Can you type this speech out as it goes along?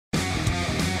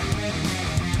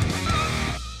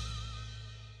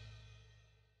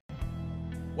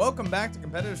Welcome back to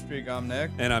Competitive Streak. I'm Nick.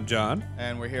 And I'm John.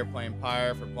 And we're here playing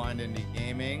Pyre for Blind Indie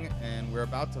Gaming. And we're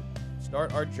about to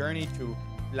start our journey to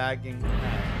Flagging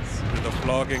Hands. The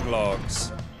flogging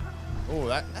logs. Oh,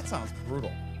 that sounds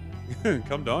brutal.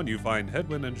 Come dawn, you find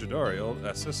Hedwyn and Jadariel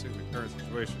assessing the current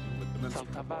situation with the minstrel.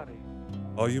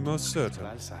 Are you most certain?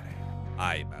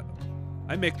 Aye, madam.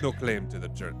 I make no claim to the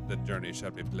journey shall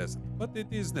be pleasant, but it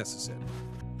is necessary.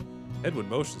 Hedwyn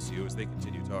motions to you as they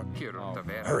continue talking. Oh.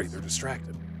 Hurry, they're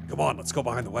distracted. Come on, let's go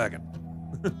behind the wagon.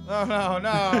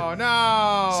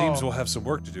 No. Seems we'll have some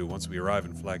work to do once we arrive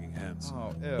in Flagging Hands.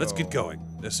 Oh, ew. Let's get going.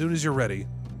 As soon as you're ready.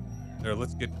 Or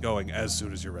let's get going as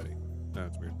soon as you're ready. No,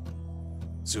 that's weird.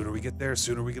 Sooner we get there,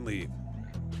 sooner we can leave.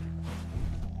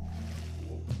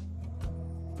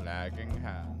 Flagging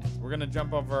Hands. We're going to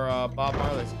jump over Bob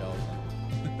Marley's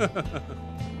skeleton.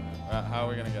 How are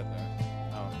we going to get there?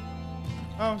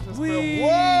 Oh, just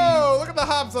whoa! Look at the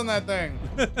hops on that thing.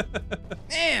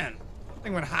 Man, that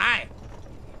thing went high.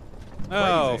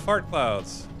 Oh, Crazy. fart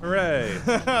clouds. Hooray.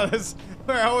 This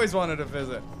where I always wanted to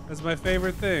visit. That's my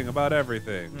favorite thing about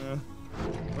everything.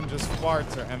 When just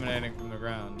farts are emanating from the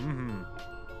ground. Mm-hmm.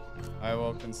 I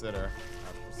will consider.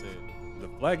 I'll proceed. The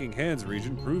Flagging Hands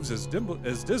region proves as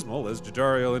dismal as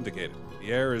Jadariel indicated.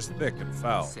 The air is thick and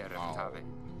foul.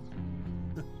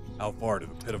 How far to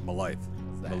the pit of Malith?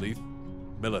 Malith?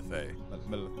 Milithay.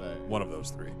 One of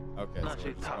those three. Okay, so we're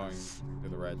just going to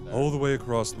the right there. All the way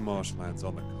across the marshlands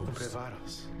on the coast.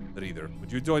 But either,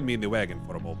 would you join me in the wagon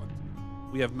for a moment?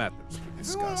 We have matters to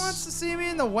discuss. Everyone wants to see me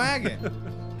in the wagon.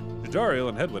 Jadariel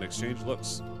and Hedwyn exchange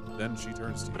looks. Then she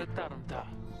turns to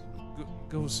you.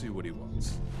 Go see what he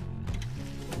wants.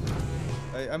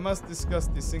 I must discuss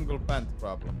the single pant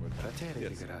problem with him.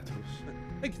 Yes.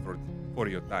 Thank you for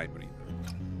your time, Reader.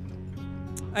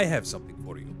 I have something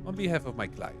for you on behalf of my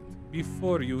client.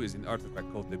 Before you is an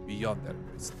artifact called the Beyonder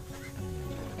Crystal.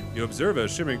 You observe a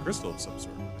shimmering crystal of some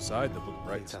sort beside the book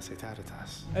writes.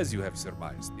 As you have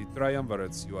surmised, the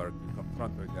triumvirates you are to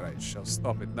confront with the right shall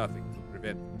stop at nothing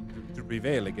to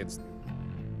prevail against you.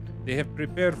 They have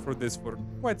prepared for this for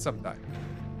quite some time.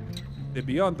 The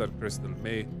Beyonder Crystal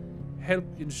may help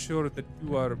ensure that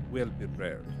you are well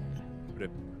prepared.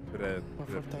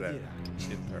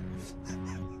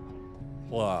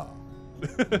 Wow.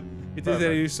 It is a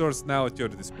resource now at your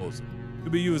disposal, to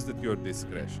be used at your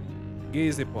discretion.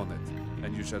 Gaze upon it,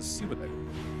 and you shall see what I mean.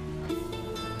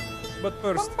 But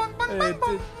first,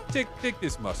 take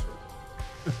this mushroom.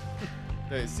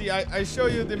 Okay, see, I show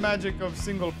you the magic of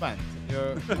single pant.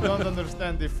 You don't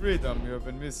understand the freedom you have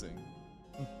been missing.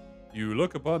 You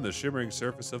look upon the shimmering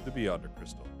surface of the Beyonder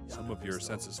Crystal. Some of your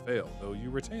senses fail, though you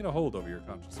retain a hold over your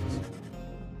consciousness.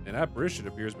 An apparition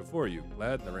appears before you,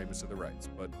 clad in the raiment of the rites,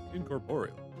 but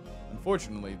incorporeal.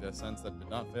 Unfortunately, the sense that did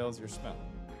not fail is your smell.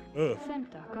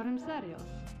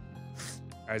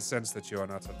 I sense that you are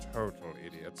not a total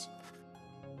idiot.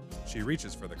 She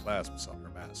reaches for the clasps on her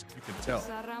mask. You can tell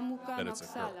that it's a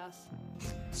girl.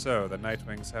 So, the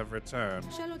Nightwings have returned.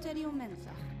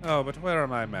 Oh, but where are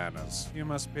my manners? You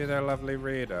must be their lovely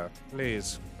reader.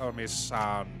 Please, call me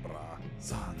Sandra.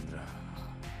 Sandra.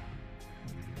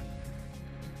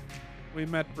 We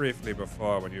met briefly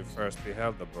before when you first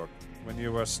beheld the book, when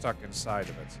you were stuck inside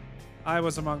of it. I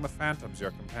was among the phantoms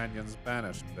your companions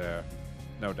banished there,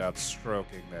 no doubt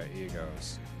stroking their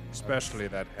egos, especially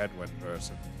that Hedwyn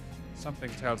person.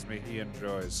 Something tells me he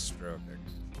enjoys stroking.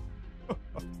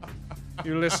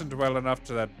 You listened well enough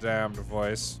to that damned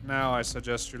voice. Now I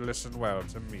suggest you listen well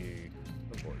to me.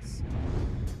 The voice.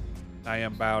 I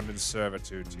am bound in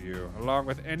servitude to you, along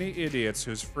with any idiots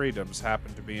whose freedoms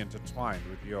happen to be intertwined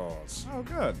with yours. Oh,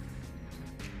 good.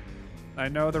 I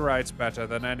know the rights better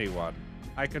than anyone.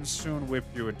 I can soon whip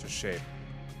you into shape,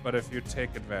 but if you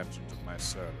take advantage of my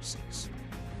services.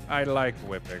 I like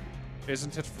whipping.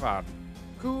 Isn't it fun?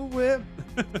 Cool whip.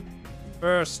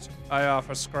 First, I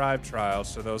offer scribe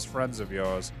trials to those friends of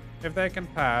yours. If they can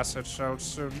pass, it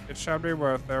shall be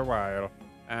worth their while,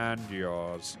 and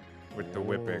yours, with the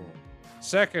whipping.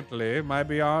 Secondly, my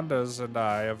Beyonders and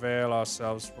I avail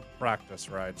ourselves for practice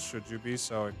rights, should you be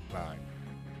so inclined,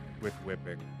 with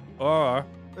whipping. Or,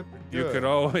 you could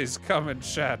always come and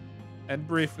chat, and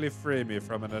briefly free me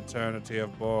from an eternity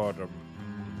of boredom.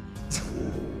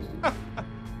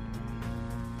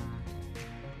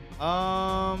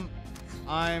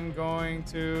 I'm going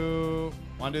to...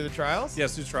 Want to do the trials?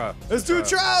 Yes, do trials. Let's do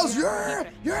trials! Yeah!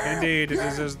 Yeah! Indeed, it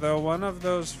is as though one of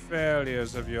those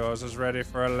failures of yours is ready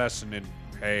for a lesson in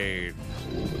pain.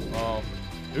 Oh.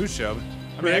 Who shall?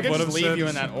 I mean, I could just leave you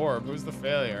in that orb. Who's the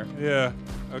failure? Yeah,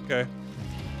 okay.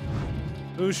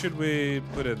 Who should we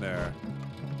put in there?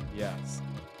 Yes.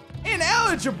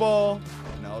 Ineligible.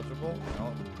 Ineligible?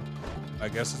 No. I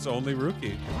guess it's only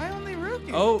Rookie. Why only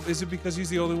Rookie? Oh, is it because he's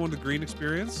the only one with green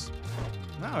experience?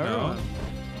 No, everyone.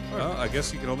 Oh, I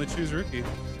guess you can only choose Rookie.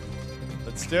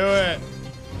 Let's do it.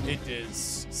 It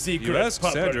is secret. You ask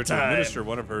Sandra to time. administer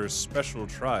one of her special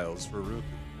trials for Rookie.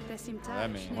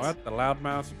 That means What? The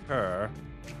loudmouth cur?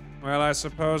 Well, I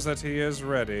suppose that he is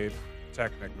ready,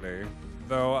 technically.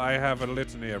 Though I have a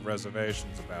litany of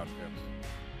reservations about him.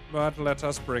 But let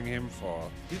us bring him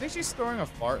forth. Do you think she's throwing a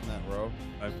fart in that robe?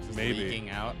 Just Maybe. leaking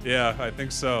out. Yeah, I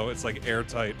think so. It's like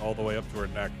airtight all the way up to her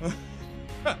neck.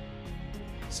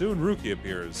 Soon Rookie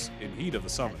appears in heat of the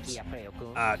summons.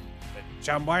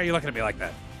 Chum, why are you looking at me like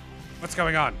that? What's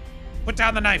going on? Put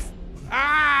down the knife!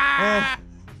 Ah!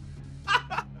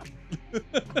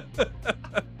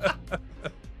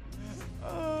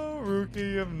 Oh, Rookie,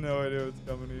 you have no idea what's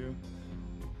coming to you.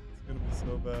 It's gonna be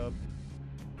so bad.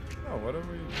 Oh, what are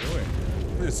we doing?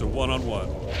 It's a one-on-one.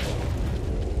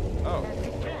 Oh,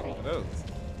 it is.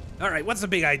 All right, what's the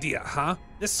big idea, huh?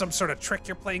 This some sort of trick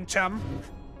you're playing, chum?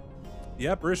 The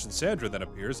apparition Sandra then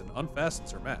appears and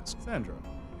unfastens her mask. Sandra.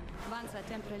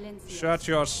 Shut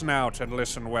your snout and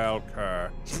listen well, cur.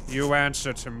 You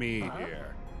answer to me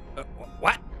here.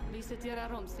 What?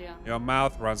 Your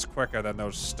mouth runs quicker than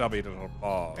those stubby little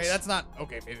paws. Hey, that's not...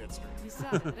 Okay, maybe that's true.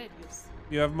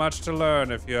 You have much to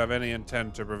learn if you have any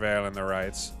intent to prevail in the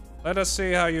rites. Let us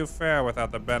see how you fare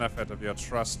without the benefit of your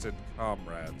trusted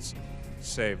comrades.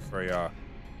 Save for your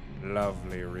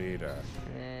lovely reader.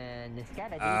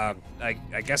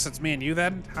 I guess it's me and you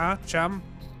then, huh, chum?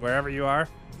 Wherever you are.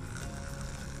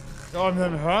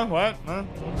 Huh? What? Huh?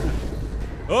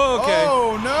 Okay.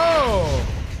 Oh,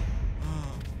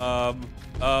 no!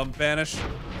 Banish.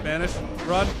 Banish.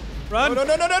 Run. Run! Oh,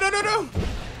 no!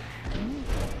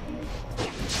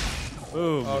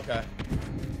 Boom. Okay.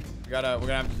 We're gonna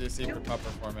have to do secret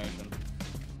pupper formation.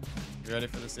 You ready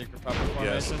for the secret pupper formation?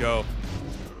 Yes, go.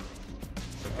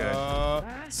 Okay.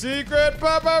 Secret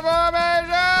pupper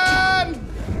formation!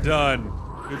 Done.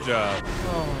 Good job.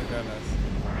 Oh my goodness.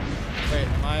 Wait,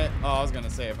 am I? Oh, I was gonna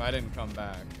say if I didn't come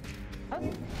back. Oh.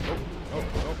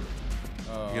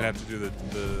 You're gonna have to do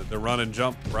the run and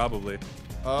jump, probably.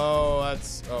 Oh,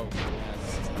 that's. Oh,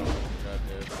 that's good,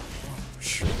 dude.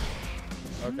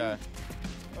 Okay.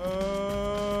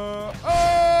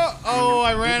 Oh,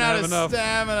 I ran out of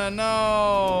stamina.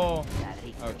 No.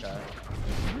 Okay.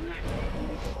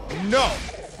 No.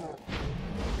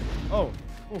 Oh.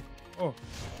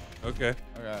 Okay.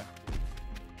 Okay.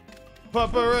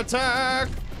 Pupper attack.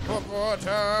 Pupper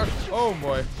attack. Oh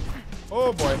boy.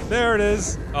 Oh boy. There it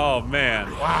is. Oh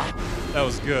man. Wow. That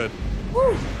was good.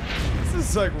 Woo. This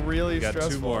is like really Got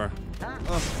stressful. 2 more.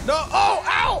 No. Oh,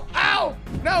 ow. Ow.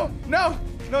 No,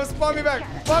 spawn me back.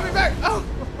 Spawn me back. Oh.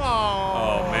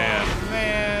 Oh man.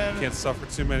 Man. Can't suffer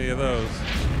too many of those.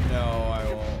 No, I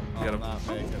won't. I'll gotta- not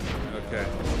make it. Okay.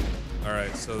 All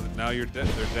right. So now you're dead.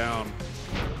 They're down.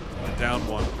 They're down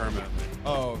 1 permanently.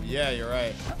 Oh, yeah, you're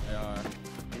right. They are.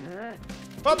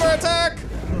 Pupper attack!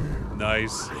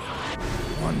 Nice.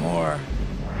 One more.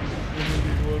 We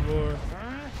need one more.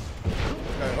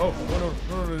 Okay. Oh,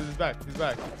 no, he's back. He's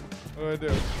back. What do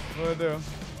I do?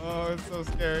 Oh, it's so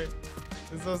scary.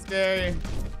 It's so scary.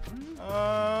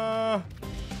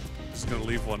 Just gonna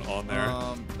leave 1 on there.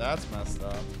 That's messed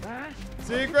up.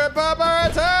 Secret pupper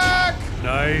attack!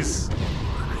 Nice.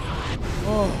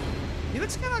 Oh, he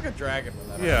looks kind of like a dragon from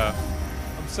that. Yeah.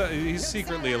 He's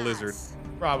secretly a lizard.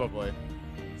 Probably.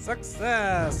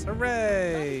 Success!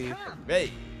 Hooray!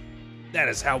 Hey. That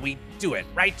is how we do it,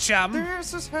 right, chum?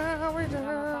 This is how we do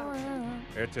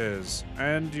it. It is.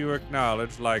 And you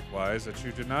acknowledge, likewise, that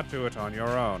you did not do it on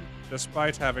your own,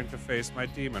 despite having to face my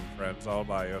demon friends all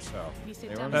by yourself.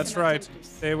 That's right.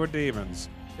 They were demons.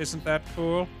 Isn't that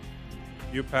cool?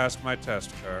 You passed my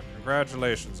test, Kirk.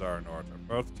 Congratulations, Arnorta,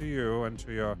 both to you and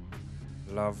to your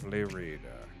lovely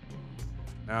reader.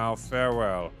 Now,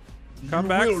 farewell. Come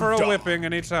back for a whipping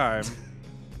anytime.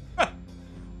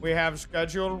 We have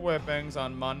scheduled whippings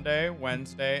on Monday,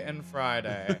 Wednesday, and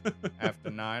Friday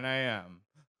after 9 a.m.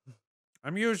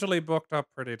 I'm usually booked up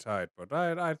pretty tight, but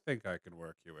I think I can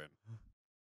work you in.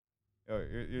 Yo,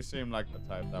 you seem like the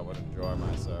type that would enjoy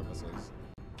my services.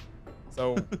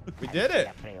 So, we did it.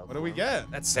 What do we get?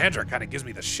 That Sandra kind of gives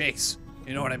me the shakes.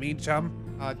 You know what I mean, chum?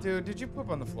 Dude, did you poop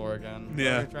on the floor again?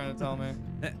 Yeah. What are you trying to tell me?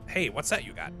 Hey, what's that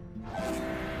you got?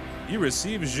 You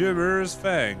receive Jibber's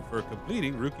Fang for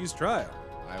completing Rookie's trial.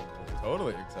 I will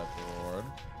totally accept the reward.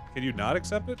 Can you not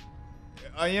accept it?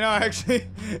 You know, actually,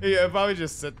 yeah, probably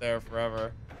just sit there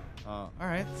forever. All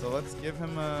right, so let's give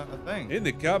him a thing. In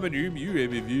the common room, you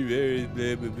review.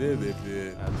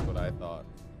 That's what I thought.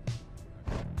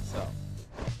 Okay. So,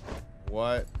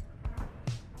 what?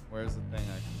 Where's the thing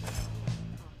I can do?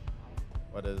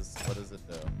 What does it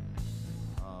do?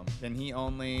 Can he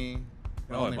only?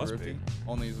 Only it must rookie? be.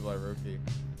 Only usable by rookie.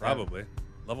 Probably.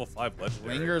 Level 5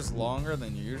 legendary. Lingers longer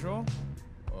than usual.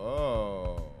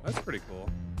 Oh. That's pretty cool.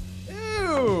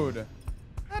 Dude,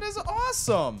 that is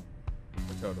awesome.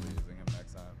 We're totally using him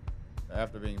next time.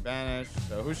 After being banished,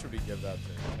 so who should we give that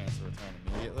to? Chance to return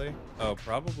immediately? Oh,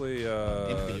 probably,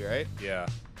 Impy, right? Yeah.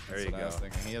 There That's you what I was go.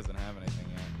 thinking. He doesn't have anything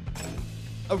yet.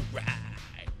 All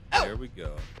right. There we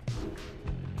go.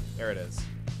 There it is.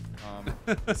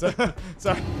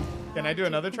 So, can I do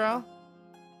another trial?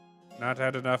 Not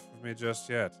had enough of me just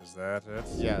yet. Is that it?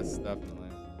 Yes, definitely.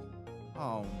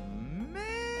 Oh, man.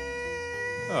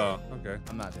 Oh, okay.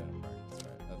 I'm not doing it practice,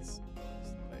 right? That's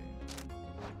just lame.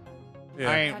 Yeah.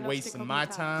 I ain't wasting my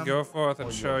time. Go forth and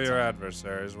or show your your time.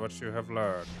 adversaries what you have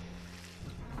learned.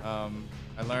 I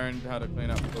learned how to clean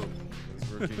up poop. This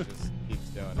rookie just keeps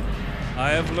doing it.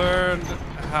 I have learned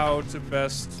how to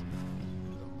best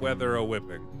weather a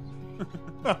whipping.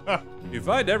 You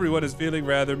find everyone is feeling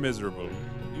rather miserable.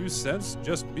 You sense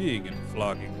just being in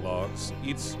flogging logs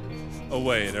eats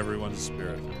away at everyone's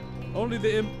spirit. Only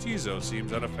the imp Tizo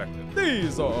seems unaffected.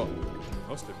 These are.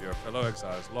 Most of your fellow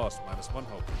exiles lost -1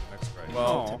 hope in the next fight.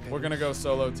 Well, we're gonna go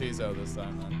solo Tizo this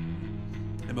time then.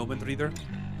 A moment, reader.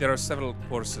 There are several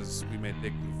courses we may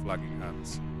take through Flagging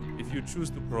Hands. If you choose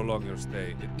to prolong your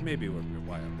stay, it may be worth your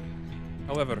while.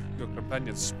 However, your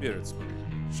companion's spirits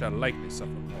shall likely suffer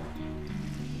more.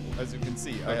 As you can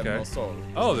see, I have no soul.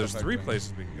 Oh, there's 3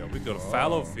 places we can go. We can go to Oh.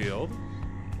 Fallow Field.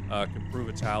 Can prove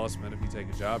a talisman if you take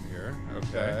a job here.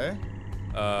 Okay.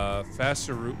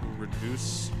 Faster route will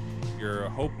reduce your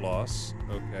hope loss.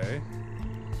 Okay.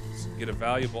 Get a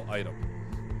valuable item.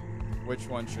 Which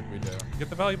one should we do? Get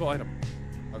the valuable item.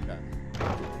 Okay.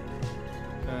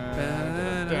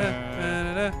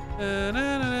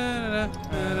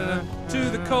 To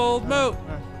the cold moat.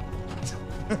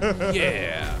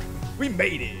 Yeah. We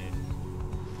made it.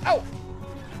 Ow!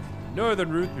 Northern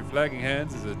route through Flagging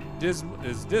Hands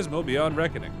is dismal beyond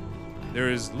reckoning. There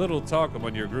is little talk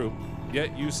among your group,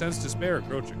 yet you sense despair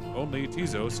approaching. Only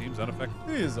Tizo seems unaffected.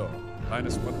 Tizo.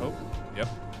 -1 hope. Yep.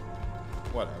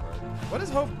 Whatever. What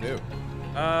does hope do?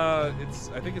 I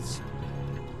think it's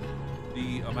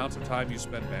the amount of time you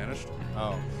spend banished.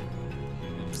 Oh.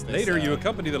 Later, you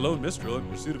accompany the lone minstrel in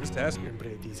pursuit of his task here.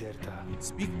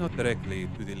 Speak not directly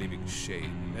to the living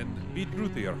shade, and be true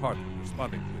to your heart when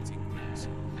responding to its inquiries.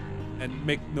 And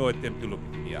make no attempt to look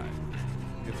in the eye.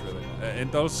 It's really not.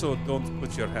 And also, don't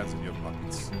put your hands in your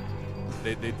pockets.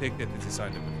 They take it as a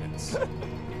sign of offense.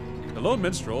 The lone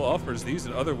minstrel offers these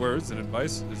and other words and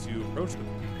advice as you approach the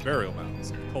burial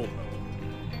mounds of Coldmoat,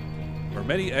 where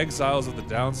many exiles of the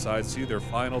downside see their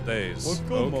final days.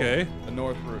 Okay. The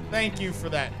North Route. Thank you for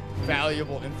that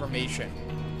valuable information.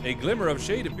 A glimmer of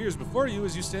shade appears before you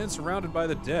as you stand surrounded by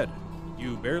the dead.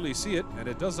 You barely see it, and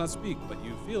it does not speak, but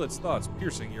you feel its thoughts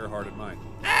piercing your heart and mind.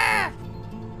 Ah!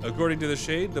 According to the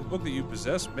shade, the book that you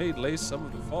possess may lay some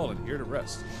of the fallen here to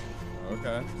rest.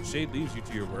 Okay. The shade leaves you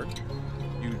to your work.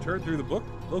 You turn through the book,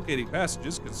 locating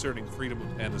passages concerning freedom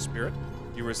and the spirit.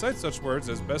 You recite such words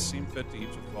as best seem fit to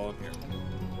each of the fallen here.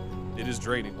 It is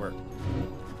draining work.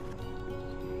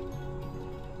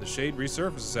 The shade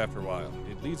resurfaces after a while.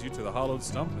 It leads you to the hollowed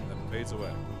stump and then fades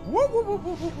away. Whoop, whoop, whoop,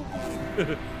 whoop, whoop,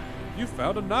 whoop. You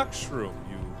found a Nox shroom.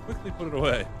 You quickly put it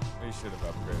away. We should have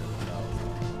upgraded the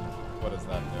talisman. What does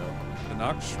that do? The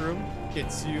Nox shroom?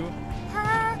 Hits you.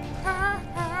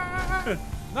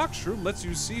 Nox shroom lets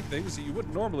you see things that you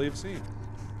wouldn't normally have seen.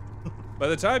 By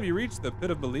the time you reach the pit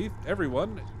of belief,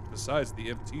 everyone, besides the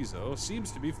imp Tizo,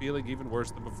 seems to be feeling even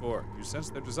worse than before. You sense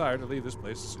their desire to leave this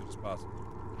place as soon as possible.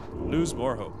 Lose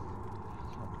more hope.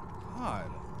 God.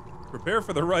 Prepare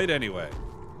for the right anyway.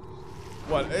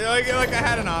 What? Like I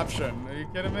had an option. Are you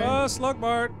kidding me? Slug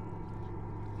Mart.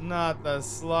 Not the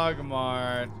slug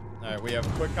mart. All right, we have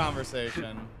a quick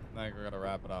conversation. I think we're gonna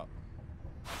wrap it up.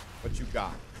 What you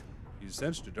got? You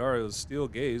sensed Dario's steel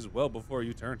gaze well before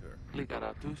you turned to her.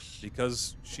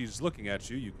 Because she's looking at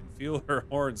you, you can feel her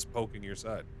horns poking your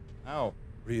side. Ow.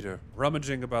 Reader,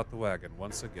 rummaging about the wagon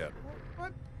once again.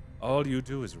 What? All you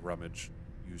do is rummage,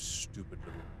 you stupid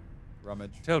little...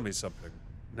 Rummage. Tell me something,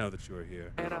 now that you are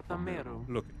here.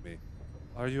 Look at me.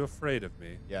 Are you afraid of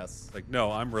me? Yes. Like,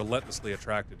 no, I'm relentlessly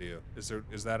attracted to you.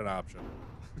 Is that an option?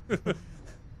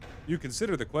 You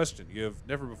consider the question. You have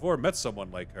never before met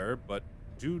someone like her, but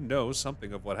do know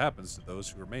something of what happens to those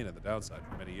who remain on the downside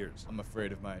for many years. I'm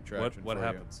afraid of my attraction. What for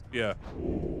happens? Yeah.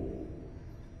 You.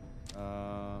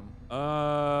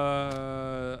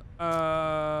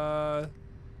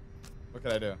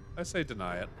 What can I do? I say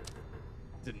deny it.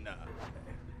 Deny.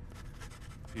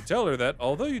 You tell her that,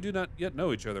 although you do not yet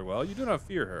know each other well, you do not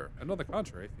fear her, and on the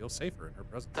contrary, feel safer in her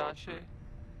presence.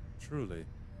 Truly.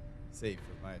 Safe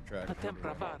with my attraction.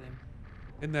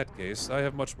 In that case, I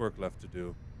have much work left to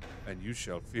do, and you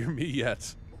shall fear me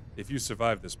yet, if you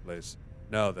survive this place.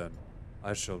 Now then,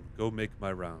 I shall go make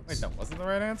my rounds. Wait, that wasn't the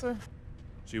right answer?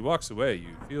 She walks away.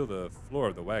 You feel the floor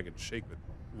of the wagon shake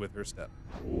with her step.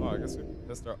 Oh, I guess we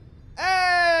pissed her off.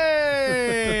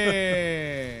 Hey!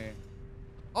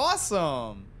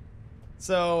 Awesome.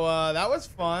 So that was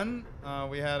fun.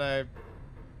 We had I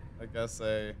guess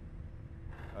a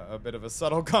bit of a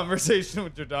subtle conversation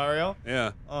with Jordario.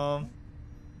 Yeah.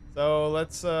 So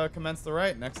let's commence the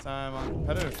right next time on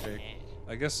Competitive Streak.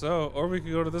 I guess so. Or we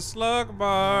could go to the Slug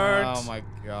Mart. Oh my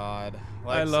God.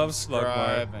 I love Slug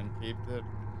Mart. And keep the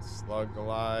slug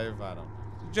alive. I don't know.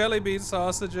 Jelly bean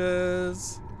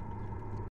sausages.